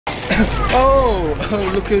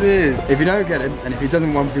Oh, look at this. If you don't get him, and if he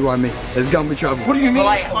doesn't 1v1 me, there's gonna be trouble. What do you mean?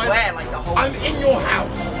 Like, where? Like the whole... I'm in your house.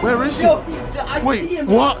 Where is he? Yo, I see Wait, him.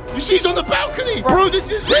 what? You see he's on the balcony? Bro, this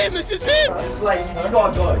is him, this is him. Like, you just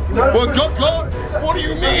gotta go. Well, go. What do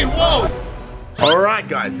you mean? Whoa. Alright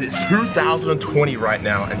guys, it's 2020 right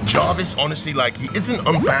now, and Jarvis, honestly, like, he isn't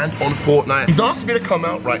unbanned on Fortnite. He's asked me to come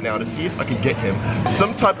out right now to see if I can get him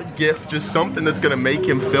some type of gift, just something that's gonna make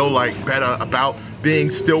him feel like better about being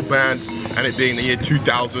still banned and it being the year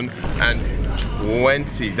 2020.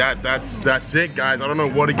 That's it, guys. I don't know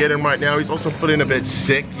what to get him right now. He's also feeling a bit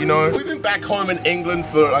sick, you know. We've been back home in England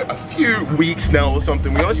for like a few weeks now or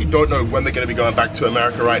something. We honestly don't know when they're gonna be going back to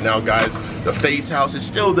America right now, guys. The FaZe house is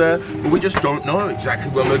still there, but we just don't know exactly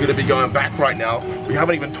when we're gonna be going back right now. We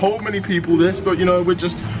haven't even told many people this, but you know, we're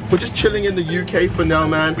just chilling in the UK for now,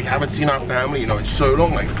 man. We haven't seen our family, you know, in so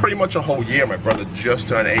long, like pretty much a whole year. My brother just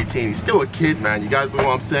turned 18. He's still a kid, man. You guys know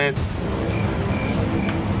what I'm saying?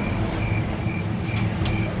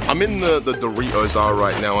 I'm in the Doritos aisle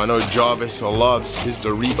right now. I know Jarvis loves his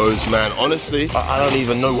Doritos, man. Honestly, I don't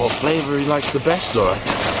even know what flavor he likes the best, though.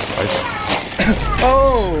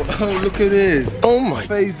 Oh, look at this. Oh my.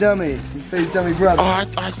 FaZe dummy. FaZe dummy brother.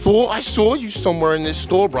 I thought I saw you somewhere in this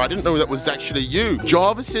store, bro. I didn't know that was actually you.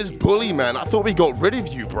 Jarvis's bully, man. I thought we got rid of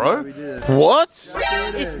you, bro. Yeah, we did. What?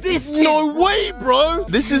 It's this No way, bro.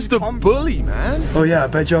 This is the bully, man. Oh yeah, I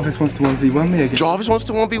bet Jarvis wants to 1v1 me again. Jarvis wants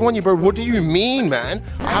to 1v1 you, bro. What do you mean, man?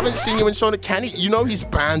 I haven't seen you in so can he? You know he's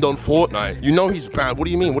banned on Fortnite. You know he's banned. What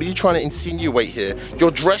do you mean? What are you trying to insinuate here?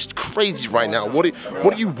 You're dressed crazy right now. What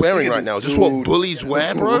are you wearing right now? Is this what bullies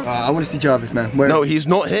wear, bro? I want to see Jarvis, man. Where? No, he's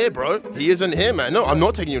not here, bro. He isn't here, man. No, I'm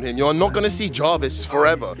not taking you to him. You're not gonna see Jarvis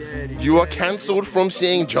forever. You are cancelled from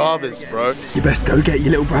seeing Jarvis, bro. You best go get your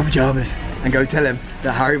little brother Jarvis and go tell him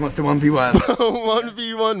that Harry wants to 1v1.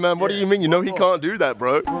 1v1, man. What do you mean? You know he can't do that,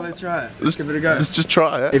 bro. Well, let's try it. Let's give it a go. Let's just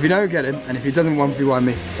try it. If you don't get him, and if he doesn't 1v1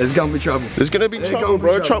 me, there's gonna be trouble. There's gonna be trouble,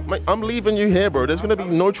 bro. Mate, I'm leaving you here, bro. There's gonna be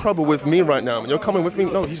no trouble with me right now. You're coming with me?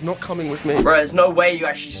 No, he's not coming with me. Bro, there's no way you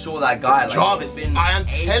actually saw that guy. Like, Jarvis, I am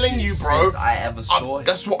telling you, bro. I ever saw him.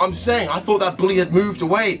 That's what I'm saying. I thought that bully had moved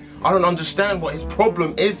away. I don't understand what his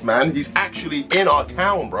problem is, man. He's actually in our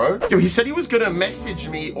town, bro. Yo, he said he was gonna message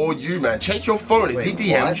me or you, man. Check your phone. Has he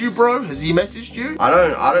DM'd you, bro? Has he messaged you? I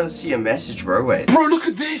don't see a message, bro. Wait. Bro, look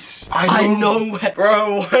at this. I know.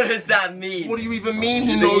 Bro, what does that mean? What do you even mean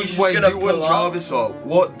he knows where you and Jarvis are?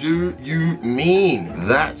 What do you mean?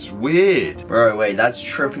 That's weird. Bro, wait, that's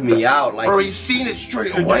tripping me out. Like, bro, he's seen it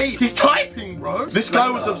straight away. He's typing, bro. This guy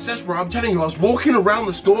was obsessed, bro. I'm telling you, I was walking around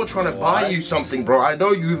the store trying to buy you something, bro. I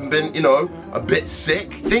know you've been, you know, a bit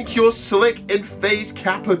sick. Think you're slick in FaZe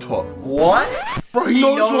Capital. What? Bro, he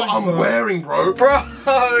knows what I'm wearing, bro. Bro,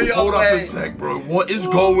 hold up a sec, bro. What is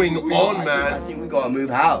going on, man? I think we gotta move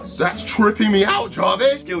house. That's tripping me out,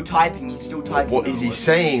 Jarvis. Still typing. He's still typing. What is he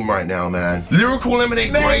saying right now, man? Lyrical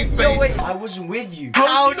Lemonade, great face. No, wait, I wasn't with you.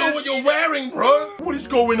 How do you know what you're wearing, bro? What is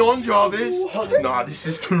going on, Jarvis? Nah, this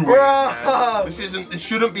is too weird, man. This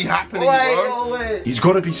shouldn't be happening, bro. Wait. He's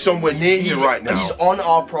got to be somewhere near here right now. He's on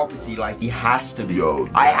our property, like he has to be. Yo,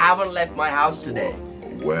 I haven't left my house today.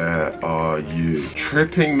 Where are you?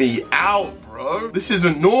 Tripping me out, bro. This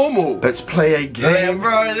isn't normal. Let's play a game. Yeah,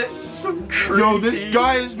 bro, this is so creepy. Yo, this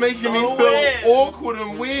guy is making me feel awkward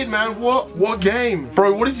and weird, man. What game?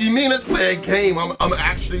 Bro, what does he mean? Let's play a game. I'm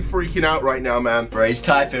actually freaking out right now, man. Bro, he's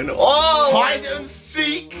typing. Oh! Hide and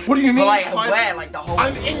seek? What do you mean? Like, where? Like the whole...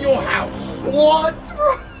 I'm in your house. What,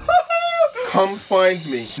 bro? Come find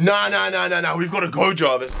me. Nah. We've got to go,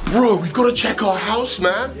 Jarvis. Bro, we've got to check our house,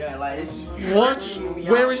 man. Yeah, like, it's... What?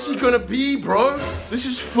 Where is he gonna be, bro? This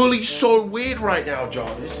is fully so weird right now,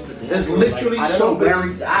 Jarvis. There's literally somewhere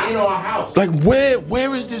in our house. Like,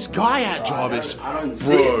 where is this guy at, Jarvis? I don't see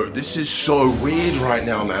bro, it. This is so weird right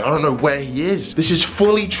now, man. I don't know where he is. This is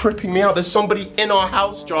fully tripping me out. There's somebody in our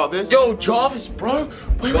house, Jarvis. Yo, Jarvis, bro.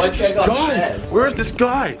 Where is this guy? Where is this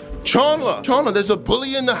guy? Chandler, there's a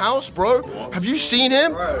bully in the house, bro. Have you seen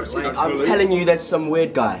him? Bro, like, I'm telling you, there's some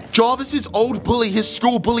weird guy. Jarvis's old bully, his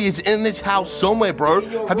school bully, is in this house somewhere,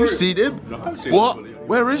 bro. Have you seen him? No, I haven't seen what? the bully.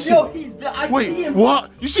 Where is he? Yo, he's there. I see him.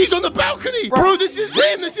 What? You see he's on the balcony? Bro, this is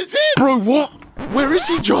him. Bro, what? Where is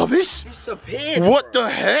he, Jarvis? He's disappeared. What the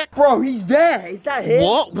heck? Bro, he's there. Is that him?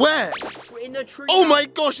 What? Where? In the tree. Oh my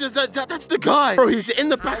gosh, that's the guy. Bro, he's in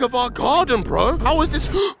the back of our garden, bro. How is this?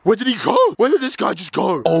 Where did he go? Where did this guy just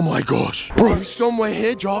go? Oh my gosh. Bro, he's somewhere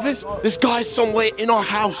here, Jarvis. This guy's somewhere in our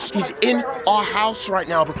house. He's in our house right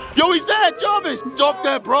now, bro. Yo, he's there, Jarvis. Stop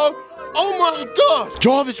there, bro. Oh my God.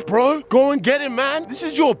 Jarvis, bro, go and get him, man. This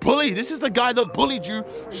is your bully. This is the guy that bullied you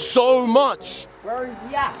so much. Where is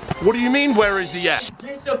he at? What do you mean, where is he at?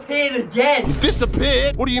 Disappeared again. He's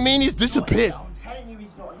disappeared? What do you mean he's disappeared? I'm telling you, he's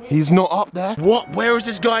not here. He's not up there? What? Where is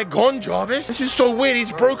this guy gone, Jarvis? This is so weird.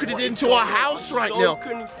 He's broken it into our house right now.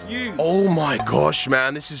 Confused. Oh my gosh,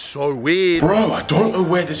 man. This is so weird. Bro, I don't know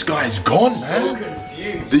where this guy's gone, So man.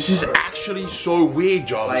 confused. This is actually so weird,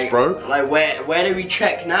 Jarvis, bro. Like where do we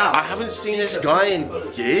check now? I haven't seen this guy in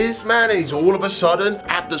years, man, and he's all of a sudden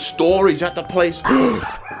at the store. He's at the place.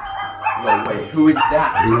 No, wait, who is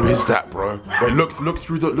that? Who is that, bro? Wait, look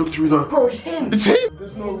through the. Bro, it's him. It's him.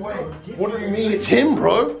 There's no way. What do you mean it's him,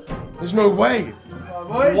 bro? There's no way.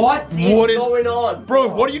 What is going on? Bro,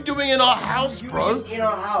 what are you doing in our house, bro? In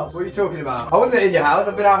our house. What are you talking about? I wasn't in your house,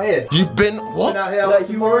 I've been out here. You've been what? Been out here. Like,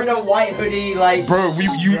 you were in a white hoodie, like. Bro,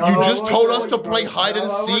 you No, just I told wasn't, us to play bro. hide and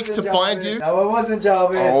No, I seek wasn't, to find Jarvis. you. No, I wasn't,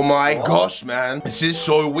 Jarvis. Oh my gosh, man. This is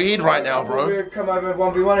so weird right now, I thought bro. we'd come over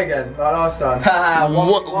 1v1 again, like last time.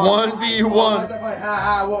 What, Why 1v1? is that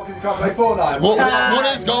like, what, because you can't play Fortnite?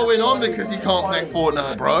 What is going on because he can't play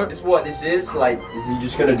Fortnite, bro? This is what this is? Like, is he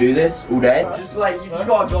just gonna do this all day? Just like, you just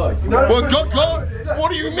gotta go. Well, go. What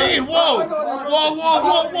do you mean? Whoa.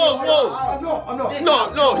 I'm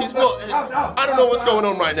not. No, he's not. I don't know what's going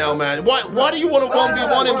on right now, man. Why do you want to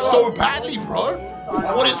 1v1 him so badly, bro?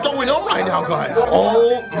 What is going on right now, guys?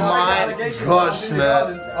 Oh my gosh,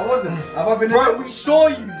 man. I wasn't. Have I been? Bro, we saw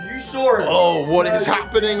you. You saw it. Oh, what is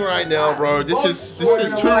happening right now, bro? This is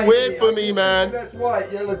too weird for me, man. That's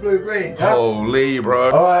white, yellow, blue, green. Holy,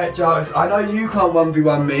 bro. Alright, Jarvis, I know you can't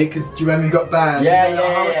 1v1 me because do you remember you got banned? Yeah.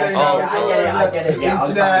 I get it. Yeah,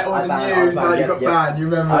 internet or the news, how you got banned, you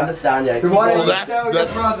remember? I understand, yeah. So why Well, didn't you tell your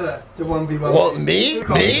that's- brother to 1v1 What, me? You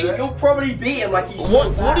can't do it. You'll probably beat him like he's.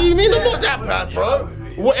 What do you mean I'm not that bad, bro?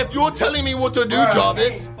 What if you're telling me what to do,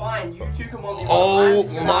 Jarvis? Fine, you two can 1v1. Oh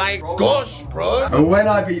my gosh, bro. And when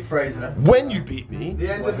I beat Fraser, When you beat me?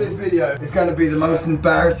 the end of this video is going to be the most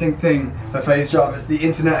embarrassing thing for FaZe Jarvis the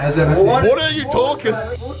internet has ever seen. What are you talking?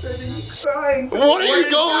 Crying. What are you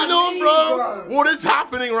does going that on, mean, bro? bro? What is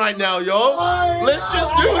happening right now, yo? Let's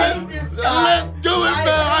just do this. Let's do it, man.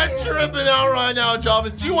 I'm tripping out right now,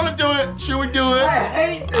 Jarvis. Do you want to do it? Should we do it? I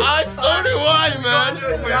hate this. So do I, man.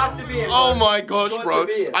 You have to be in. Oh my gosh, Got bro. to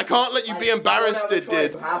be it. I can't let you be embarrassed, You don't have a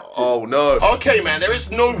dude. choice, you have to. Oh no. Okay, man, there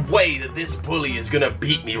is no way that this bully is gonna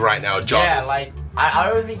beat me right now, Jarvis. Yeah, like, I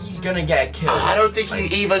don't think he's gonna get a kill. I don't think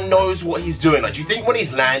he even knows what he's doing. Like, do you think when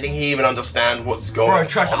he's landing, he even understands what's going on? Bro,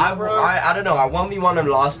 trust me, I don't know. I 1v1 him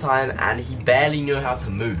last time and he barely knew how to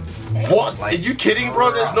move. What? Like, Are you kidding,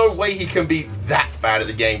 bro? There's no way he can be that bad at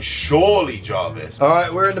the game. Surely, Jarvis.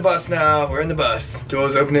 Alright, we're in the bus now. We're in the bus.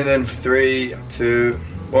 Doors opening in 3, 2,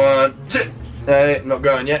 1. Hey, not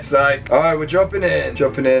going yet. Psych. Alright, we're dropping in.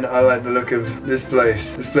 Dropping in. I like the look of this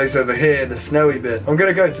place. This place over here, the snowy bit. I'm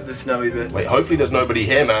gonna go to the snowy bit. Wait, hopefully there's nobody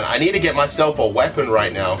here, man. I need to get myself a weapon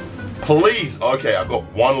right now. Please. Okay, I've got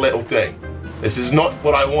one little thing. This is not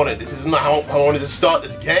what I wanted. This is not how I wanted to start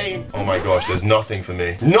this game. Oh my gosh, there's nothing for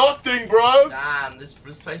me. Nothing, bro! Damn, this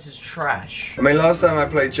place is trash. I mean, last time I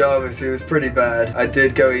played Jarvis, he was pretty bad. I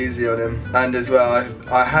did go easy on him, and as well,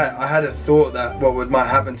 I had a thought that what might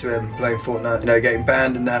happen to him playing Fortnite, you know, getting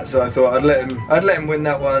banned and that. So I thought I'd let him win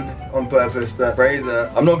that one on purpose. But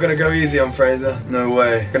Fraser, I'm not gonna go easy on Fraser. No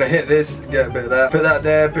way. Gonna hit this, get a bit of that, put that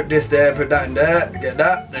there, put this there, put that in there, get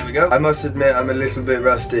that. There we go. I must admit, I'm a little bit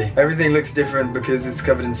rusty. Everything looks different because it's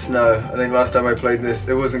covered in snow. I think last time I played this,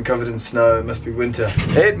 it wasn't covered in snow. It must be winter.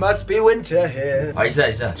 It must be winter here. Oh, he's there.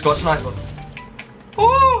 It's got a sniper.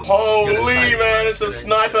 Holy man, it's a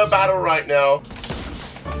sniper battle right now.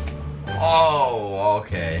 Oh,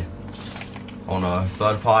 okay. Oh no,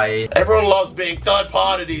 third party. Everyone loves being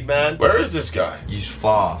third-partied, man. Where is this guy? He's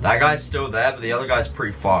far. That guy's still there, but the other guy's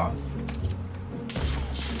pretty far.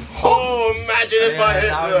 Oh, imagine if I hit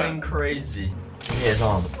that would have that. been crazy. His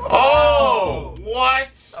arm. Oh, what?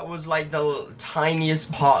 That was like the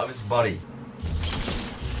tiniest part of his body.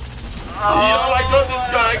 Yo,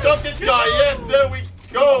 I got this guy. Yes, there we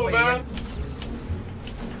go, man.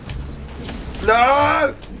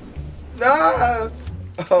 No! No!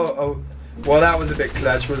 Oh. Well, that was a bit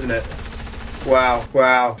clutch, wasn't it?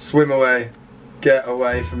 Wow. Swim away. Get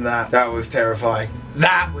away from that. That was terrifying.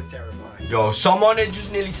 That was terrifying. Yo, someone had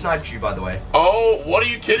just nearly sniped you, by the way. Oh, what are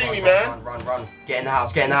you kidding me, man? Run. Get in the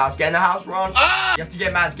house, run. Ah! You have to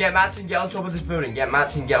get mats and get on top of this building. Get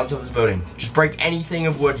mats and get on top of this building. Just break anything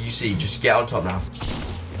of wood you see. Just get on top now.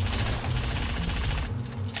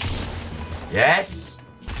 Yes.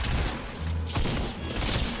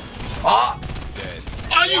 Oh!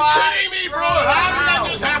 Are you kidding me, bro? How did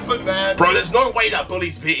that just happen? happened, man. Bro, there's no way that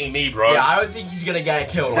bully's beating me, bro. Yeah, I don't think he's gonna get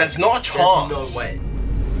killed. There's not a chance. There's no way.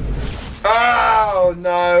 Oh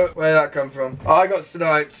no! Where'd that come from? Oh, I got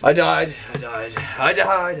sniped. I died.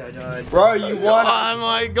 Bro, you won. Oh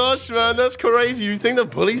my gosh, man, that's crazy. You think the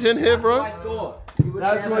bully's in here, bro? I thought.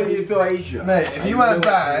 That's what you thought, mate. If you weren't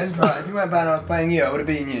banned, right? If you weren't banned, I was playing you. I would have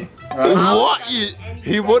beaten you. Right? What?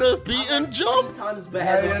 He would have beaten Jump?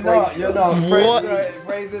 No, you're not. What?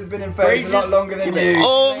 FaZe's been in FaZe a lot longer than you.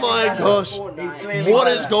 Oh my gosh. What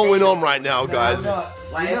is going on right now, guys?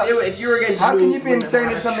 Like, if you were against How can you be insane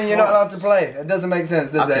at something you're not allowed to play? It doesn't make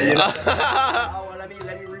sense, does it? You know? Let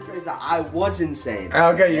me rephrase that. I was insane.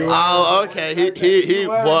 Okay, you were. Oh, okay. He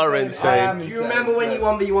were insane. Do you remember when you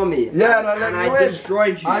 1v1 me? Yeah, and I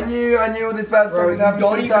destroyed you. I knew all this bad stuff. You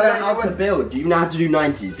don't even know how to build. Do you know how to do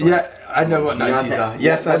 90s? Like? Yeah. I know what 90s are.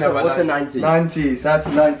 Yes, I know what 90s are. What's a 90? 90s, that's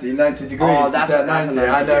 90 degrees. Oh, that's a 90.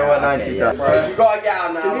 90. I know what 90s are. Right. You gotta get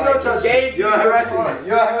out now. Can you not touch me? You're harassing me.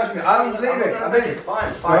 You're harassing me. I'm leaving. I'm leaving.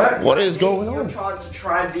 Fine. Right? What is going Your on? chance to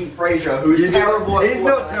try and beat Frazier, who's terrible. He's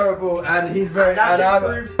not terrible, and he's very. I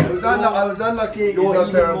was unlucky. He's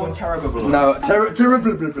not terrible. More terrible. No,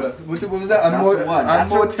 terrible. What was that? I'm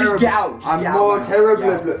more terrible. Just get out. I'm more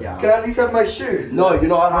terrible. Can I at least have my shoes? No, you're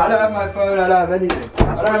not. I don't have my phone. I don't have anything.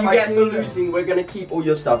 That's why you get for losing. We're gonna keep all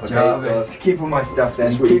your stuff, okay? Jarvis, keep all my stuff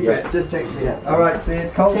then. Keep it. Just text me. Alright, see,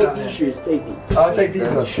 it's cold. Take these shoes, take these. I'll take these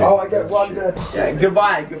off. Oh, I get one. Yeah,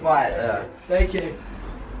 goodbye. Thank you.